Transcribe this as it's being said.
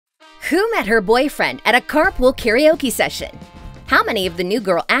Who met her boyfriend at a carpool karaoke session? How many of the New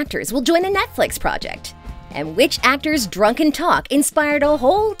Girl actors will join a Netflix project? And which actor's drunken talk inspired a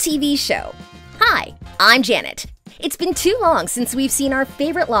whole TV show? Hi, I'm Janet. It's been too long since we've seen our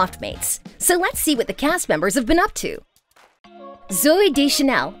favorite loft mates, so let's see what the cast members have been up to. Zooey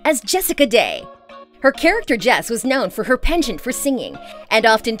Deschanel as Jessica Day. Her character Jess was known for her penchant for singing and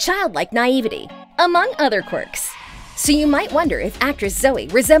often childlike naivety, among other quirks. So you might wonder if actress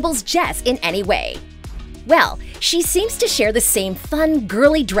Zooey resembles Jess in any way. Well, she seems to share the same fun,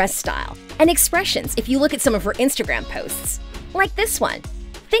 girly dress style and expressions if you look at some of her Instagram posts, like this one,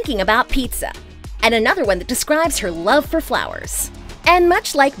 thinking about pizza, and another one that describes her love for flowers. And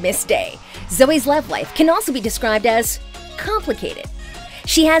much like Miss Day, Zooey's love life can also be described as complicated.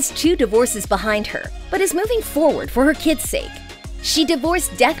 She has 2 divorces behind her, but is moving forward for her kids' sake. She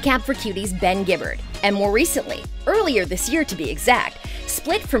divorced Death Cab for Cutie's Ben Gibbard, and more recently, earlier this year to be exact,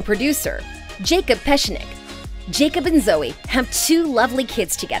 split from producer Jacob Peschnick. Jacob and Zooey have 2 lovely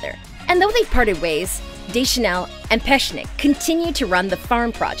kids together, and though they've parted ways, Deschanel and Peschnick continue to run the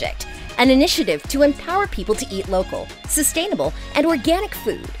Farm Project, an initiative to empower people to eat local, sustainable, and organic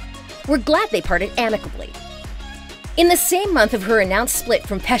food. We're glad they parted amicably. In the same month of her announced split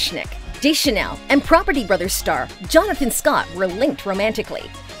from Peschnick, Deschanel and Property Brothers star Jonathan Scott were linked romantically.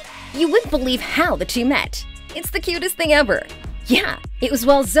 You wouldn't believe how the 2 met. It's the cutest thing ever. Yeah, it was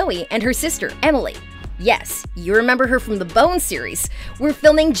while Zooey and her sister Emily, yes, you remember her from the Bone series, were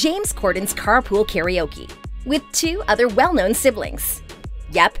filming James Corden's Carpool Karaoke with 2 other well-known siblings.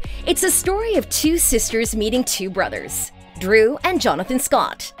 Yep, it's a story of 2 sisters meeting 2 brothers, Drew and Jonathan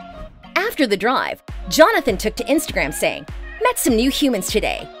Scott. After the drive, Jonathan took to Instagram saying, "Met some new humans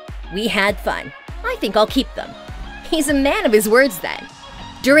today. We had fun. I think I'll keep them." He's a man of his words then.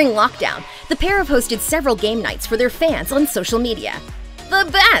 During lockdown, the pair have hosted several game nights for their fans on social media. The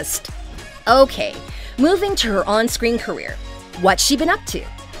best! Okay, moving to her on-screen career. What's she been up to?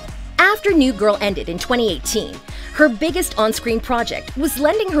 After New Girl ended in 2018, her biggest on-screen project was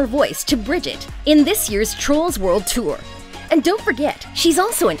lending her voice to Bridget in this year's Trolls World Tour. And don't forget, she's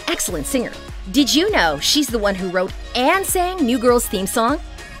also an excellent singer. Did you know she's the one who wrote and sang New Girl's theme song?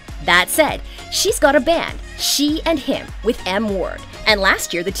 That said, she's got a band, She and Him, with M. Ward, and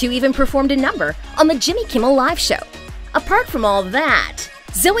last year the 2 even performed a number on the Jimmy Kimmel Live show. Apart from all that,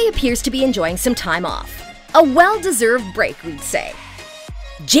 Zooey appears to be enjoying some time off. A well-deserved break, we'd say.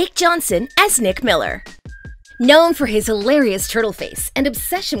 Jake Johnson as Nick Miller. Known for his hilarious turtle face and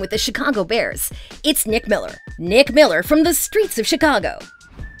obsession with the Chicago Bears, it's Nick Miller. Nick Miller from the streets of Chicago.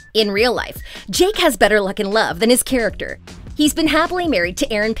 In real life, Jake has better luck in love than his character. He's been happily married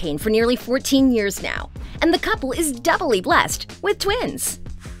to Erin Payne for nearly 14 years now, and the couple is doubly blessed with twins.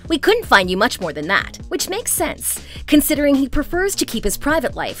 We couldn't find you much more than that, which makes sense, considering he prefers to keep his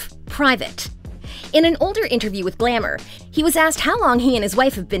private life private. In an older interview with Glamour, he was asked how long he and his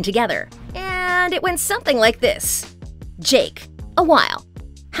wife have been together, and it went something like this. Jake, a while.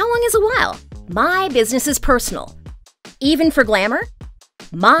 How long is a while? My business is personal. Even for Glamour?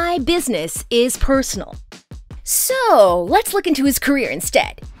 My business is personal. So, let's look into his career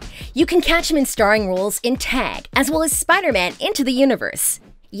instead. You can catch him in starring roles in Tag, as well as Spider-Man Into the Universe.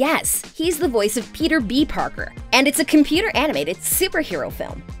 Yes, he's the voice of Peter B. Parker, and it's a computer-animated superhero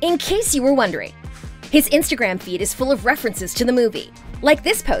film, in case you were wondering. His Instagram feed is full of references to the movie, like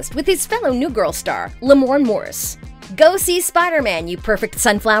this post with his fellow New Girl star, Lamorne Morris. Go see Spider-Man, you perfect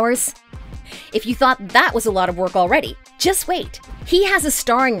sunflowers! If you thought that was a lot of work already, just wait. He has a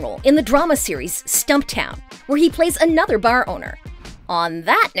starring role in the drama series Stumptown, where he plays another bar owner. On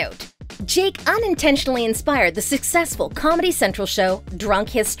that note, Jake unintentionally inspired the successful Comedy Central show Drunk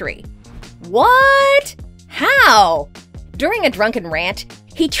History. What? How? During a drunken rant,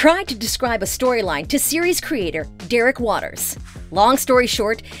 he tried to describe a storyline to series creator Derek Waters. Long story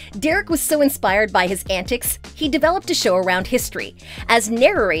short, Derek was so inspired by his antics, he developed a show around history, as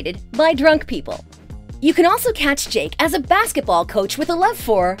narrated by drunk people. You can also catch Jake as a basketball coach with a love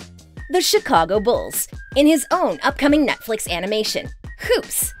for the Chicago Bulls in his own upcoming Netflix animation,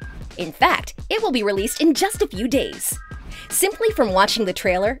 Hoops. In fact, it will be released in just a few days. Simply from watching the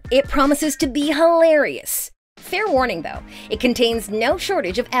trailer, it promises to be hilarious. Fair warning though, it contains no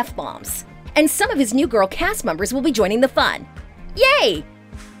shortage of F-bombs. And some of his New Girl cast members will be joining the fun. Yay!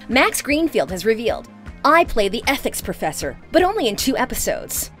 Max Greenfield has revealed, "I play the ethics professor, but only in 2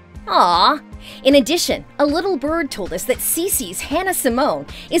 episodes." Aww! In addition, a little bird told us that Cece's Hannah Simone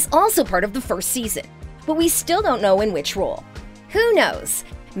is also part of the 1st season, but we still don't know in which role. Who knows?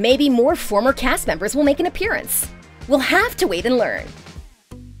 Maybe more former cast members will make an appearance. We'll have to wait and learn.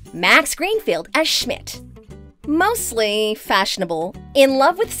 Max Greenfield as Schmidt. mostly fashionable, in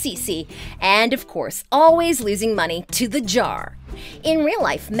love with Cece, and of course, always losing money to the jar. In real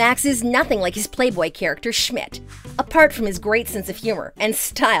life, Max is nothing like his Playboy character Schmidt, apart from his great sense of humor and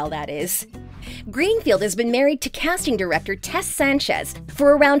style, that is. Greenfield has been married to casting director Tess Sanchez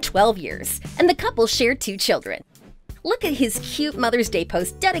for around 12 years, and the couple share 2 children. Look at his cute Mother's Day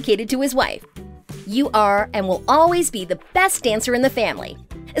post dedicated to his wife. "You are and will always be the best dancer in the family.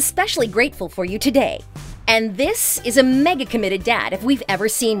 Especially grateful for you today." And this is a mega committed dad if we've ever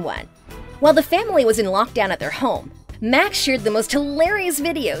seen one. While the family was in lockdown at their home, Max shared the most hilarious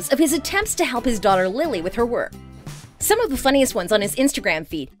videos of his attempts to help his daughter Lily with her work. Some of the funniest ones on his Instagram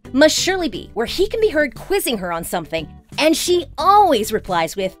feed must surely be where he can be heard quizzing her on something, and she always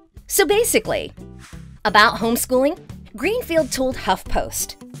replies with, "So basically." About homeschooling, Greenfield told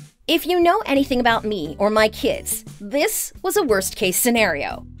HuffPost, "If you know anything about me or my kids, this was a worst-case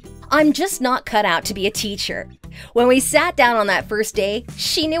scenario. I'm just not cut out to be a teacher. When we sat down on that first day,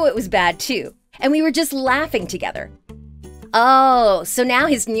 she knew it was bad too, and we were just laughing together." Oh, so now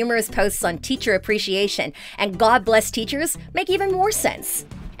his numerous posts on teacher appreciation and God bless teachers make even more sense.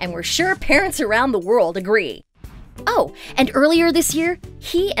 And we're sure parents around the world agree. Oh, and earlier this year,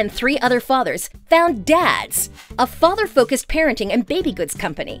 he and 3 other fathers found Dads, a father-focused parenting and baby goods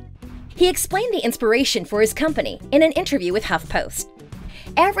company. He explained the inspiration for his company in an interview with HuffPost.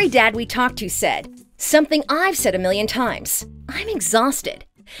 "Every dad we talked to said, something I've said a million times, I'm exhausted.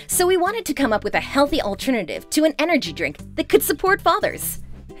 So we wanted to come up with a healthy alternative to an energy drink that could support fathers."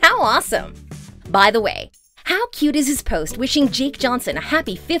 How awesome! By the way, how cute is his post wishing Jake Johnson a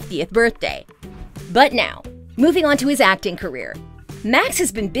happy 50th birthday? But now, moving on to his acting career. Max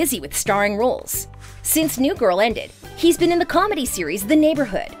has been busy with starring roles. Since New Girl ended, he's been in the comedy series The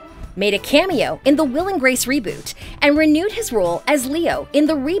Neighborhood, made a cameo in the Will and Grace reboot, and renewed his role as Leo in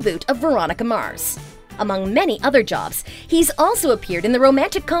the reboot of Veronica Mars. Among many other jobs, he's also appeared in the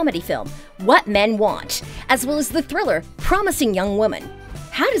romantic comedy film What Men Want, as well as the thriller Promising Young Woman.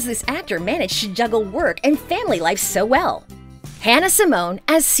 How does this actor manage to juggle work and family life so well? Hannah Simone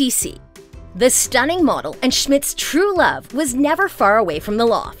as Cece. The stunning model and Schmidt's true love was never far away from the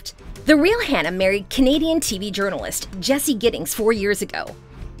loft. The real Hannah married Canadian TV journalist Jesse Giddings 4 years ago.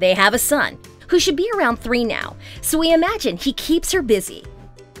 They have a son, who should be around 3 now, so we imagine he keeps her busy.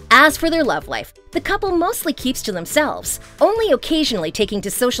 As for their love life, the couple mostly keeps to themselves, only occasionally taking to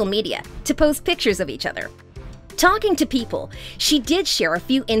social media to post pictures of each other. Talking to People, she did share a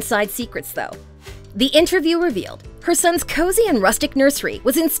few inside secrets though. The interview revealed her son's cozy and rustic nursery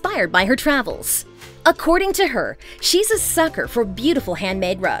was inspired by her travels. According to her, she's a sucker for beautiful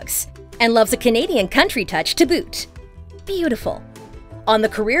handmade rugs and loves a Canadian country touch to boot. Beautiful. On the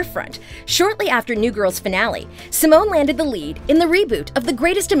career front, shortly after New Girl's finale, Simone landed the lead in the reboot of The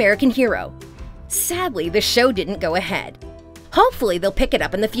Greatest American Hero. Sadly, the show didn't go ahead. Hopefully, they'll pick it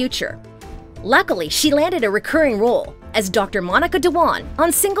up in the future. Luckily, she landed a recurring role as Dr. Monica Dewan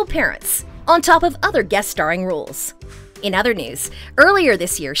on Single Parents, on top of other guest starring roles. In other news, earlier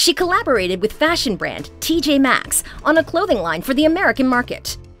this year, she collaborated with fashion brand TJ Maxx on a clothing line for the American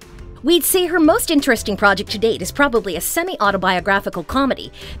market. We'd say her most interesting project to date is probably a semi-autobiographical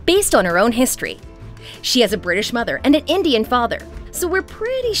comedy based on her own history. She has a British mother and an Indian father, so we're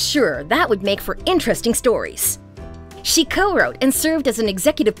pretty sure that would make for interesting stories. She co-wrote and served as an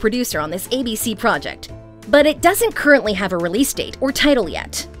executive producer on this ABC project, but it doesn't currently have a release date or title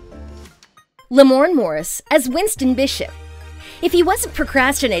yet. Lamorne Morris as Winston Bishop. If he wasn't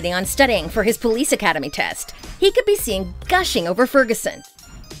procrastinating on studying for his police academy test, he could be seen gushing over Ferguson.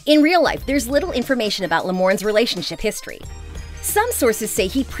 In real life, there's little information about Lamorne's relationship history. Some sources say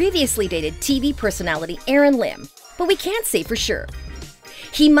he previously dated TV personality Aaron Lim, but we can't say for sure.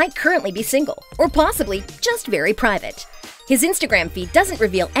 He might currently be single, or possibly just very private. His Instagram feed doesn't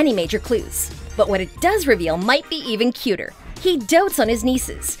reveal any major clues, but what it does reveal might be even cuter. He dotes on his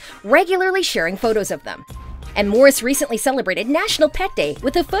nieces, regularly sharing photos of them. And Morris recently celebrated National Pet Day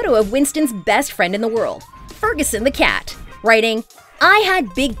with a photo of Winston's best friend in the world, Ferguson the cat, writing, "I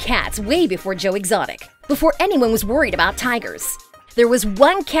had big cats way before Joe Exotic, before anyone was worried about tigers. There was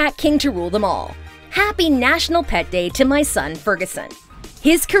one cat king to rule them all. Happy National Pet Day to my son, Ferguson."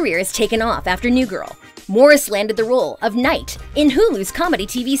 His career has taken off after New Girl. Morris landed the role of Knight in Hulu's comedy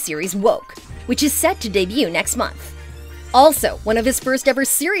TV series Woke, which is set to debut next month. Also, one of his first ever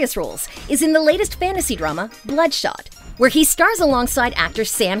serious roles is in the latest fantasy drama, Bloodshot, where he stars alongside actor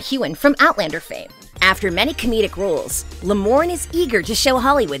Sam Heughan from Outlander fame. After many comedic roles, Lamorne is eager to show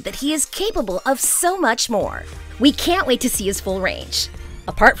Hollywood that he is capable of so much more. We can't wait to see his full range.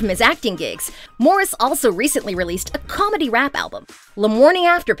 Apart from his acting gigs, Morris also recently released a comedy rap album, Le Morning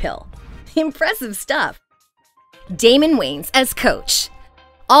After Pill. Impressive stuff. Damon Wayans as Coach.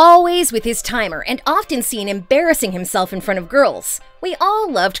 Always with his timer and often seen embarrassing himself in front of girls, we all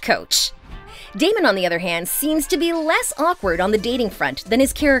loved Coach. Damon, on the other hand, seems to be less awkward on the dating front than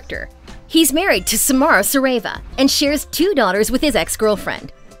his character. He's married to Samara Sareva and shares 2 daughters with his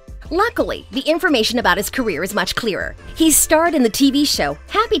ex-girlfriend. Luckily, the information about his career is much clearer. He's starred in the TV show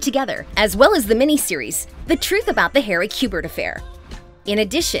Happy Together, as well as the miniseries The Truth About the Harry Kubert Affair. In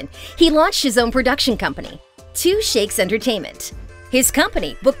addition, he launched his own production company, Two Shakes Entertainment. His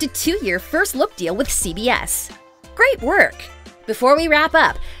company booked a 2-year first look deal with CBS. Great work! Before we wrap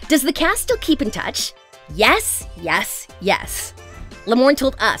up, does the cast still keep in touch? Yes, yes, yes. Lamorne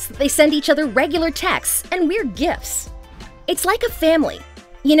told us that they send each other regular texts and weird gifts. It's like a family.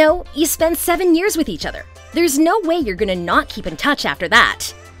 You know, you spend 7 years with each other. There's no way you're gonna not keep in touch after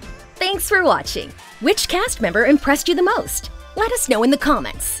that. Thanks for watching. Which cast member impressed you the most? Let us know in the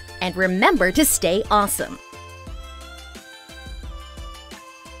comments. And remember to stay awesome.